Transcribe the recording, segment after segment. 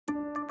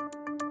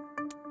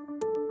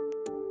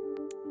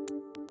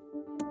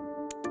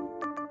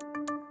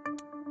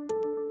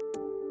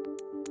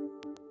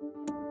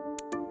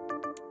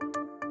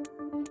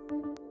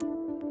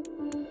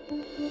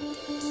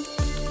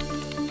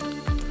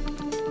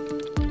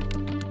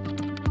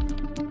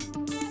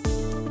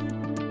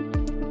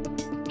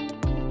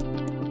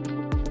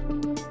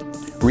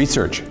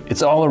Research,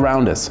 it's all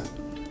around us.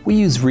 We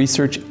use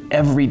research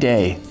every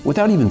day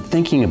without even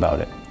thinking about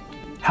it.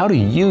 How do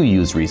you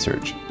use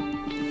research?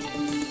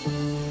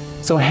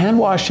 So hand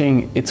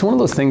washing, it's one of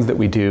those things that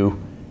we do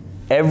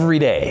every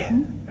day.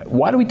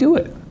 Why do we do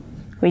it?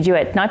 We do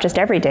it not just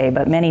every day,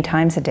 but many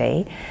times a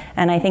day.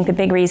 And I think the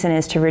big reason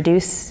is to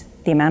reduce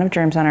the amount of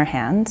germs on our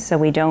hands so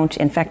we don't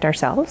infect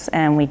ourselves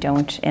and we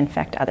don't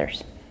infect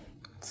others.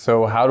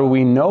 So how do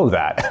we know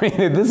that? I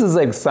mean, this is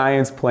like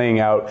science playing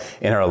out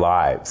in our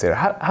lives.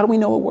 How do we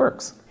know it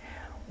works?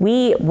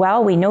 We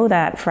know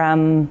that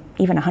from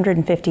even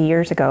 150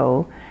 years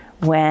ago,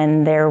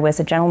 when there was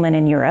a gentleman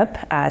in Europe,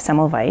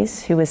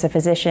 Semmelweis, who was a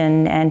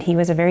physician, and he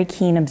was a very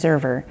keen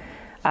observer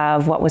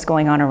of what was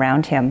going on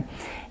around him.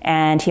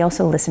 And he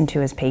also listened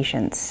to his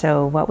patients.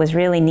 So what was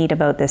really neat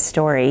about this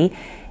story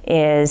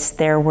is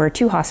there were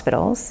 2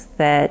 hospitals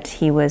that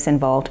he was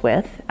involved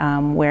with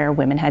where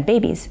women had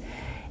babies.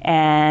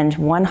 And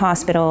one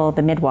hospital,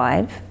 the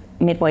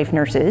midwife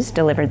nurses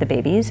delivered the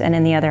babies, and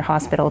in the other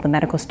hospital, the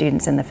medical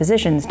students and the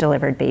physicians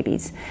delivered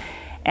babies.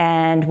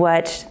 And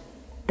what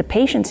the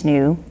patients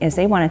knew is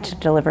they wanted to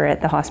deliver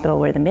at the hospital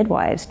where the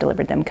midwives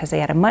delivered them because they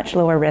had a much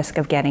lower risk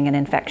of getting an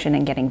infection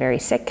and getting very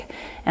sick,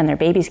 and their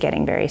babies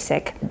getting very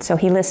sick. So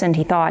he listened,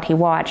 he thought, he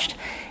watched,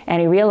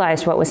 and he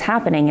realized what was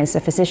happening is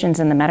the physicians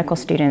and the medical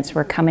students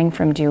were coming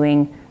from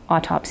doing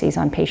autopsies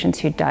on patients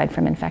who died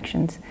from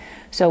infections.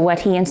 So what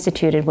he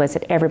instituted was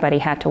that everybody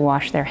had to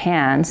wash their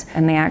hands,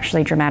 and they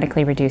actually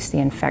dramatically reduced the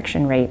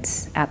infection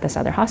rates at this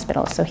other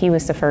hospital. So he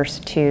was the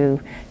first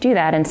to do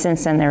that, and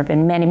since then there have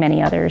been many,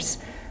 many others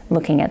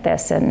looking at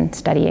this and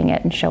studying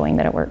it and showing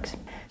that it works.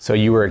 So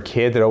you were a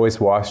kid that always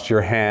washed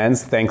your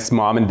hands, thanks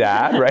Mom and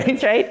Dad, right?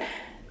 That's right.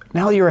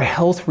 Now you're a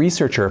health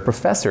researcher, a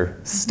professor,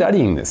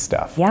 studying this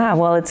stuff. Yeah,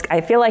 well, I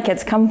feel like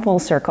it's come full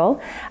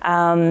circle.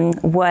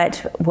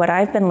 What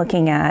I've been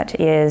looking at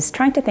is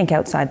trying to think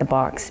outside the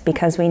box,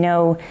 because we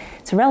know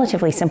it's a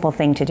relatively simple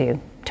thing to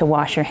do, to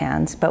wash your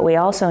hands, but we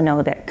also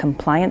know that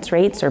compliance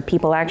rates, or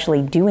people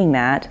actually doing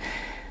that,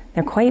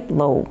 they're quite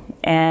low,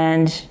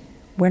 and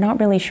we're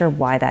not really sure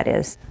why that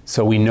is.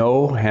 So we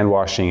know hand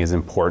washing is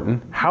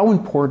important. How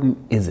important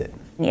is it?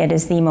 It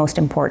is the most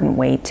important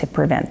way to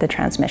prevent the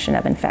transmission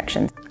of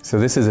infections. So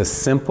this is a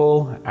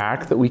simple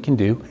act that we can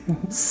do,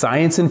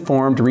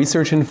 science-informed,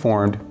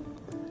 research-informed,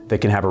 that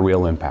can have a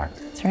real impact.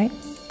 That's right.